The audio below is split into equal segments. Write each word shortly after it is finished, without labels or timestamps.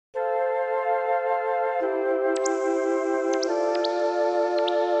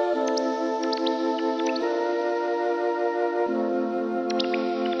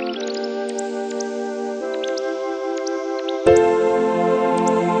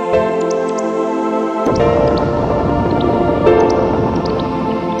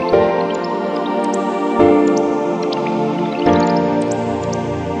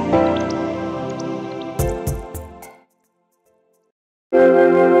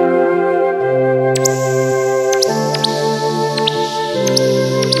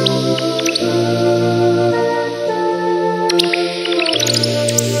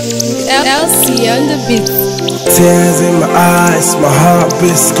LC on the beat. Tears in my eyes, my heart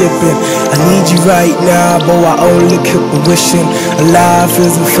been skipping. I need you right now, but I only keep wishing. Life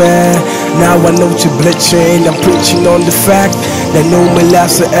isn't fair, now I know you're bleaching. I'm preaching on the fact that no man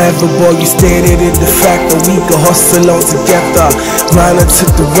lasts forever. Boy, you stated in the fact that we can hustle on together. Running to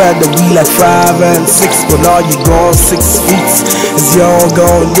the weather, we like 5 and 6, but all you gone 6 feet. As y'all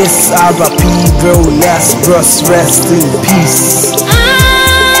gone this, R.I.P. bro, Nasir, rest in peace.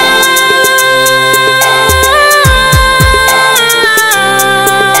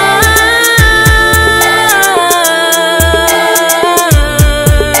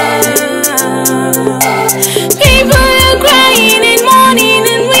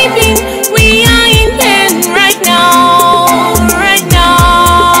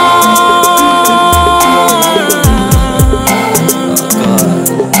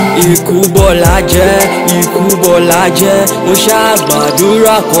 Ikú bọ̀lá jẹ́, mo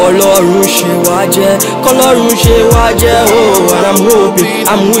ṣàgbàdúrà k'Ọlọ́run ṣe wá jẹ́, oh, and I'm hoping,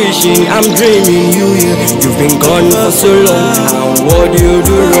 I'm wishing, I'm dreaming you here. You've been gone for so long, and what do you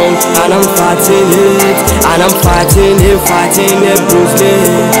do wrong? And I'm fighting it, bruising,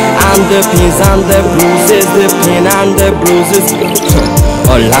 and the pains and the bruises, the pain and the bruises.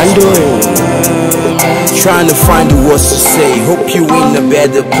 Orlando. Trying to find the words to say. Hope you in a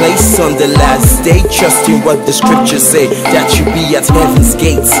better place on the last day. Trusting what the scriptures say, that you be at heaven's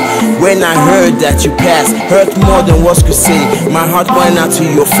gates. When I heard that you passed, hurt more than words could say. My heart went out to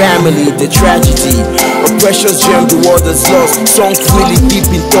your family, the tragedy. A precious gem, the world that's lost. Songs really deep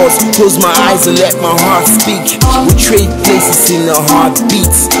in thoughts. Close my eyes and let my heart speak. We trade places in a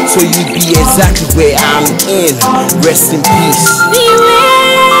heartbeat, so you'd be exactly where I'm in. Rest in peace.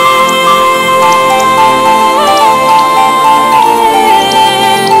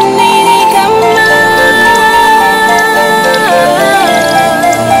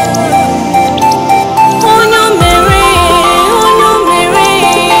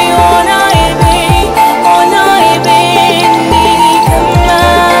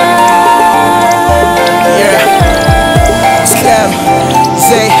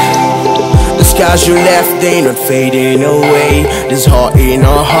 As you left, they not fading away. This heart in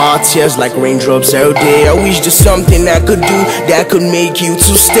our heart, tears like raindrops all day. I wish there's something I could do that could make you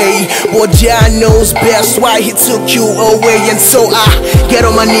to stay. But Jah knows best why he took you away. And so I get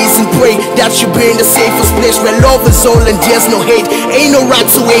on my knees and pray that you be in the safest place where love is all and there's no hate. Ain't no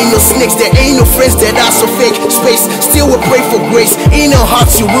rats, who ain't no snakes, there ain't no friends that are so fake. Space, still we pray for grace. In our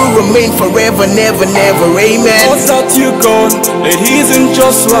hearts you will remain forever, never, never, amen. Thought that you're gone, it isn't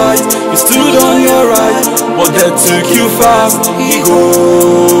just right. You stood on your right, but that took you fast.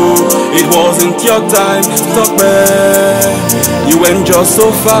 Ego, it wasn't your time. Stop there, you went just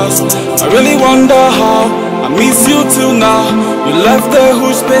so fast. I really wonder how I miss you till now. You left the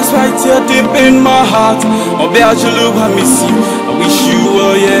whole space right here deep in my heart. Oh, Beajulu, I miss you. I wish you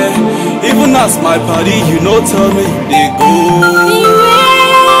were, yeah. Even as my body, you know, tell me they go.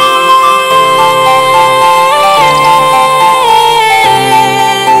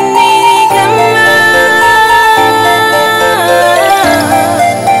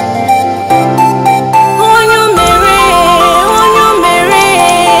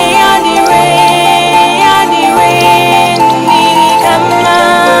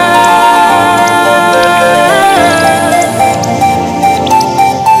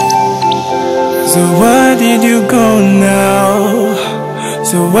 So why did you go now?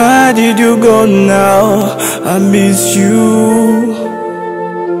 So why did you go now? I miss you,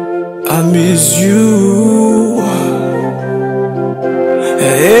 I miss you.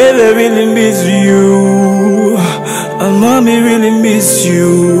 Hey, I really miss you. Mommy really miss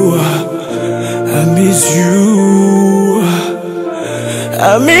you. I miss you,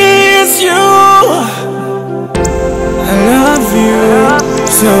 I miss you. I love you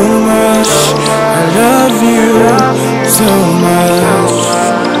so much. I love you so much.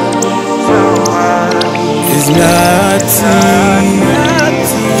 It's nothing.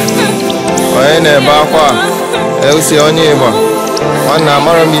 Onye na-ebe akwa else onye Igbo nwanna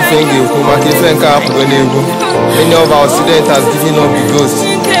amara m ife m ga-ekwu maka ife nke apụgo n'egwu. Any of our students has given up the ghost.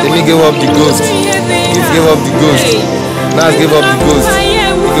 Let me give up the ghost. Give up the ghost. Nas give up the ghost.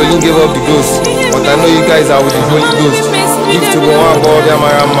 Igholyn gave up the ghost. But I know you guys are with the Holy Ghost. Give to go one boy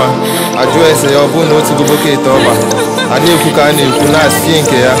mara mma. Ajụọ ese ya ọ bụ na otu goboke ite ọba. A na-ekwu ka a na-ekwu na-asị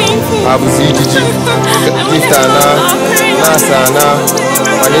nke ya abụzi ijiji. Gift ana, na-asa ana.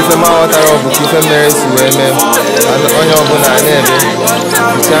 Mana ife ma ghọtara ọ bụ ka ife mere si wee mee. Onye ọbụla na-ebe.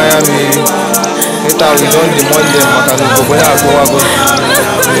 now we don't demand them.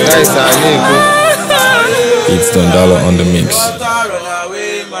 Guys, it's Dondala on the mix.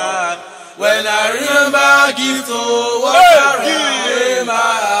 When I remember give to water run away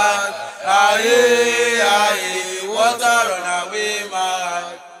man. Aye, water run away man.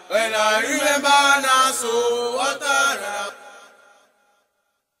 When I remember now so water run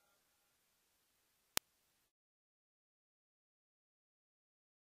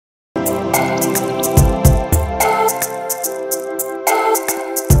away.